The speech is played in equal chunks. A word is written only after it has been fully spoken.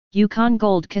Yukon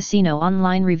Gold Casino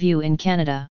Online Review in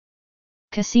Canada.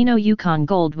 Casino Yukon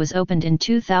Gold was opened in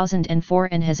 2004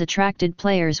 and has attracted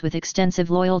players with extensive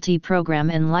loyalty program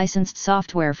and licensed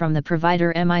software from the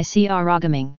provider MICR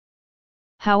Gaming.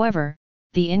 However,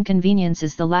 the inconvenience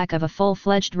is the lack of a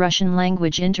full-fledged Russian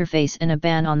language interface and a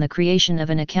ban on the creation of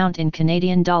an account in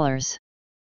Canadian dollars.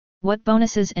 What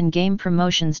bonuses and game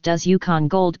promotions does Yukon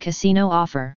Gold Casino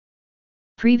offer?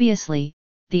 Previously,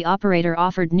 the operator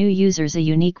offered new users a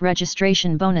unique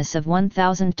registration bonus of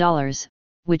 $1,000,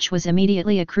 which was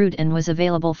immediately accrued and was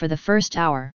available for the first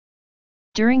hour.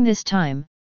 During this time,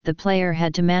 the player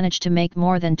had to manage to make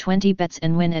more than 20 bets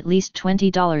and win at least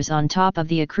 $20 on top of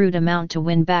the accrued amount to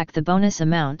win back the bonus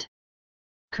amount.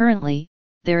 Currently,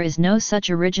 there is no such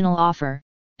original offer,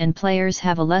 and players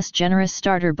have a less generous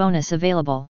starter bonus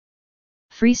available.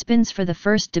 Free spins for the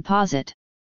first deposit.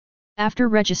 After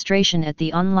registration at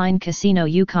the online casino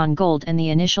Yukon Gold and the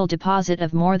initial deposit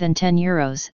of more than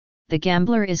 €10, the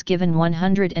gambler is given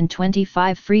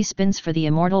 125 free spins for the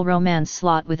Immortal Romance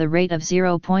slot with a rate of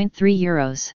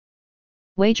 €0.3.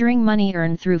 Wagering money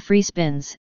earned through free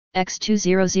spins,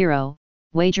 X200,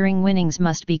 wagering winnings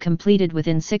must be completed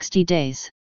within 60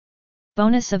 days.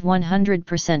 Bonus of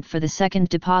 100% for the second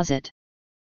deposit.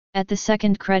 At the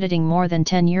second crediting more than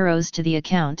 €10 to the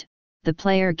account, the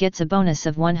player gets a bonus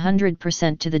of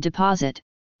 100% to the deposit,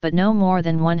 but no more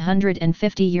than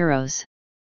 €150.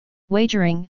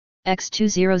 Wagering,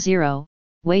 X200,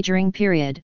 wagering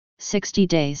period, 60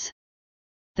 days.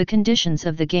 The conditions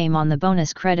of the game on the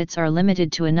bonus credits are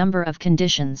limited to a number of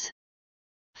conditions.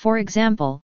 For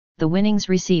example, the winnings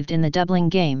received in the doubling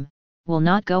game will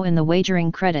not go in the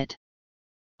wagering credit.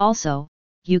 Also,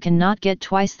 you cannot get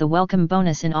twice the welcome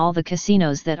bonus in all the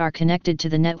casinos that are connected to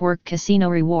the network casino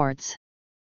rewards.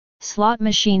 Slot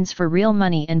machines for real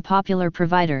money and popular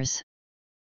providers.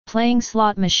 Playing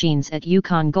slot machines at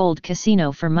Yukon Gold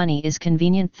Casino for money is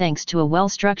convenient thanks to a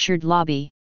well-structured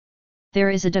lobby. There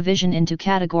is a division into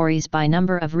categories by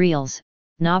number of reels,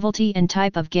 novelty and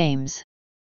type of games.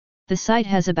 The site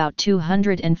has about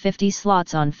 250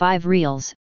 slots on 5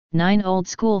 reels, 9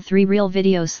 old-school 3-reel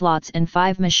video slots and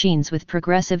 5 machines with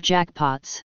progressive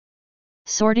jackpots.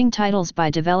 Sorting titles by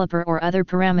developer or other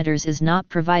parameters is not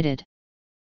provided.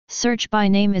 Search by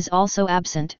name is also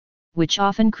absent, which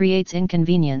often creates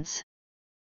inconvenience.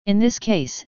 In this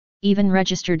case, even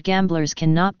registered gamblers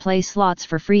cannot play slots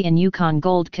for free in Yukon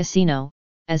Gold Casino,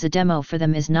 as a demo for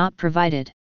them is not provided.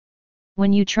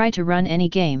 When you try to run any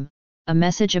game, a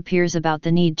message appears about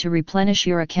the need to replenish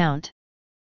your account.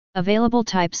 Available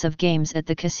types of games at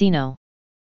the casino.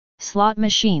 Slot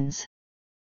machines.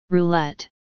 Roulette.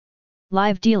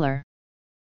 Live dealer.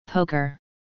 Poker.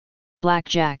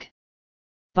 Blackjack.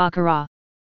 Baccarat.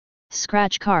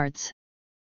 Scratch cards.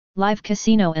 Live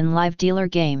casino and live dealer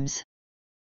games.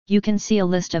 You can see a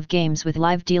list of games with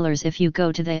live dealers if you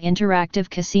go to the Interactive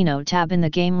Casino tab in the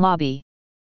game lobby.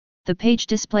 The page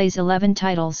displays 11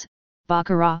 titles: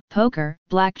 Baccarat, Poker,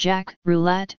 Blackjack,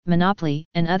 Roulette, Monopoly,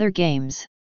 and other games.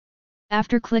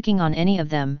 After clicking on any of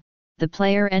them, the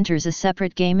player enters a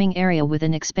separate gaming area with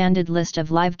an expanded list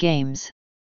of live games.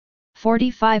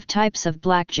 45 types of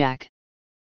blackjack.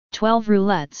 12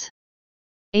 roulettes.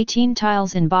 18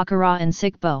 tiles in Baccarat and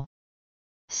Sickbo.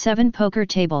 7 poker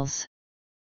tables.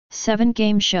 7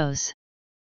 game shows.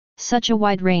 Such a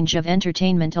wide range of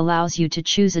entertainment allows you to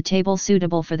choose a table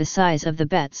suitable for the size of the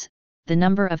bets, the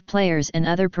number of players and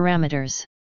other parameters.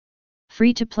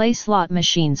 Free-to-play slot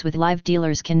machines with live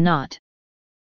dealers cannot